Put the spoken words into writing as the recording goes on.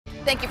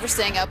Thank you for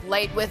staying up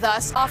late with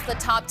us. Off the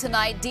top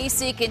tonight,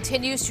 D.C.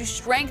 continues to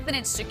strengthen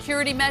its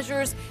security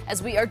measures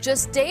as we are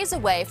just days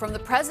away from the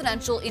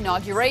presidential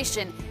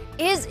inauguration.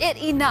 Is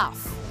it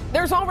enough?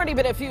 There's already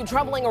been a few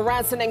troubling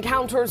arrests and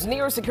encounters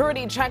near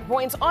security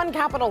checkpoints on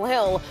Capitol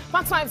Hill.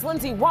 Fox 5's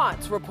Lindsay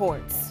Watts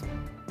reports.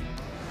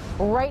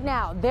 Right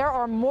now, there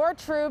are more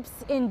troops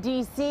in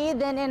D.C.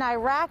 than in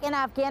Iraq and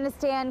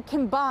Afghanistan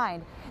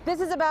combined. This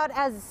is about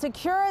as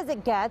secure as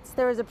it gets.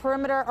 There is a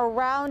perimeter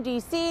around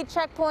D.C.,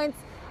 checkpoints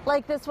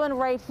like this one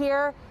right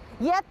here.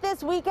 Yet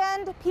this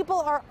weekend, people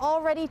are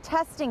already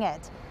testing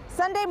it.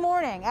 Sunday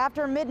morning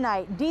after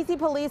midnight, D.C.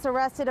 police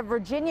arrested a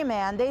Virginia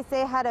man they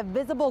say had a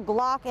visible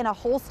Glock in a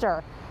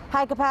holster,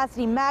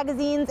 high-capacity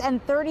magazines,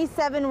 and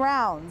 37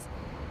 rounds.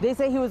 They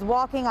say he was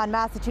walking on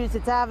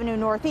Massachusetts Avenue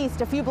Northeast,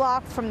 a few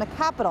blocks from the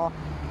Capitol.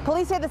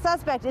 Police say the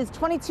suspect is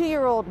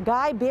 22-year-old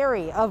Guy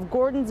Berry of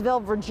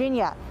Gordonsville,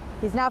 Virginia.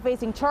 He's now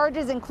facing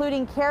charges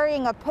including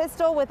carrying a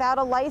pistol without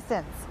a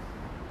license.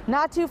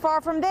 Not too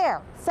far from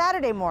there,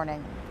 Saturday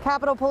morning,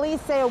 Capitol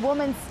Police say a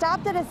woman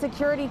stopped at a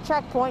security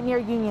checkpoint near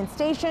Union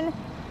Station.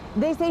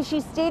 They say she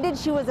stated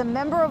she was a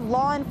member of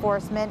law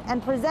enforcement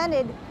and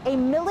presented a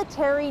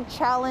military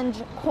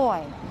challenge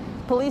coin.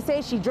 Police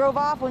say she drove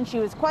off when she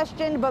was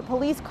questioned, but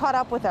police caught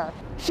up with her.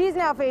 She's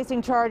now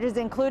facing charges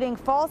including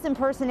false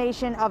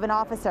impersonation of an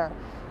officer.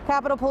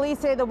 Capitol Police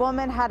say the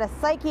woman had a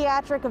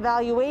psychiatric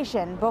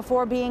evaluation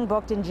before being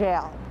booked in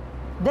jail.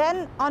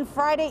 Then on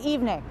Friday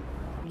evening,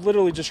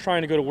 literally just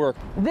trying to go to work.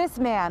 This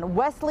man,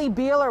 Wesley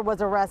Beeler,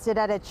 was arrested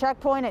at a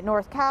checkpoint at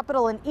North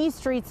Capitol and East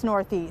Streets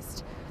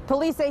Northeast.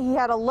 Police say he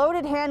had a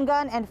loaded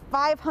handgun and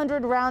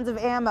 500 rounds of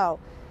ammo.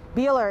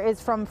 Beeler is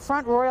from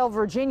Front Royal,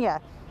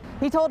 Virginia.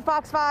 He told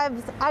Fox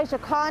 5's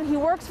Aisha Khan he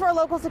works for a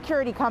local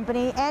security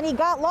company and he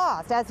got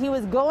lost as he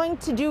was going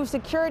to do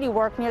security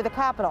work near the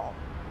Capitol.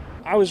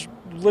 I was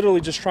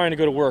literally just trying to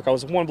go to work. I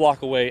was 1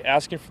 block away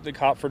asking for the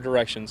cop for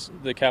directions,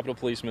 the Capitol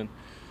policeman.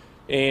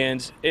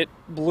 And it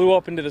blew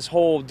up into this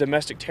whole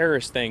domestic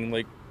terrorist thing.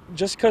 Like,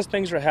 just because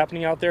things are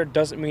happening out there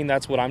doesn't mean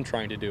that's what I'm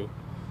trying to do.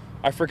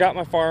 I forgot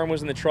my firearm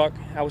was in the truck.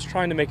 I was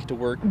trying to make it to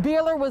work.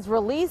 Beeler was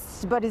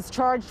released, but is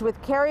charged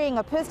with carrying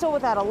a pistol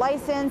without a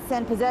license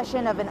and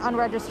possession of an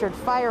unregistered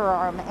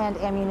firearm and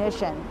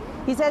ammunition.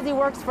 He says he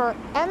works for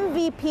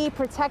MVP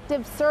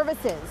Protective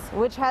Services,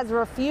 which has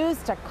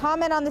refused to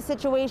comment on the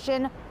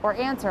situation or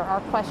answer our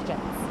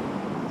questions.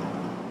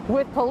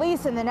 With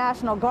police and the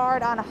National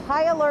Guard on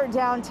high alert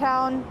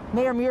downtown,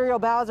 Mayor Muriel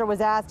Bowser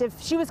was asked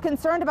if she was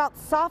concerned about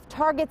soft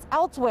targets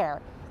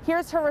elsewhere.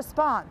 Here's her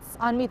response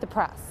on Meet the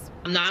Press.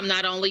 I'm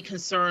not only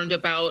concerned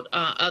about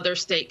other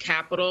state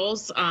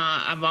capitals,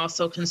 I'm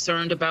also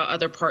concerned about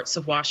other parts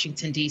of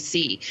Washington,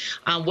 D.C.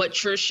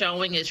 What you're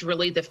showing is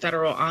really the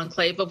federal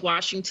enclave of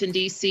Washington,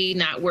 D.C.,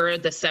 not where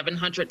the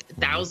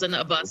 700,000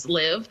 of us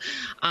live.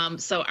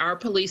 So our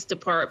police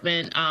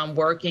department,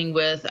 working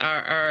with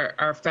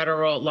our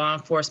federal law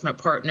enforcement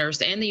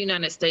partners and the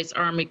United States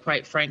Army,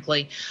 quite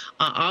frankly,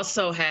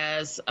 also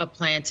has a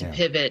plan to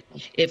pivot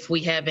if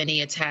we have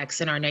any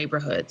attacks in our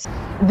neighborhoods.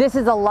 This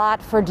is a lot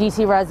for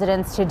D.C. residents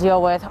to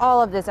deal with,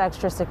 all of this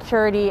extra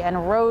security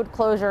and road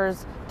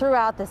closures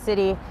throughout the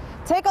city.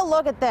 Take a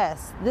look at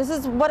this. This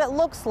is what it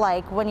looks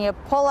like when you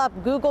pull up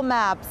Google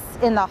Maps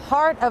in the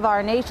heart of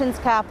our nation's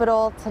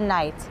capital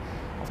tonight.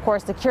 Of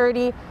course,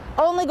 security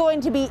only going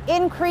to be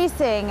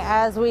increasing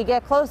as we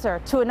get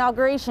closer to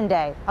Inauguration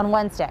Day on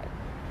Wednesday.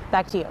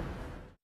 Back to you.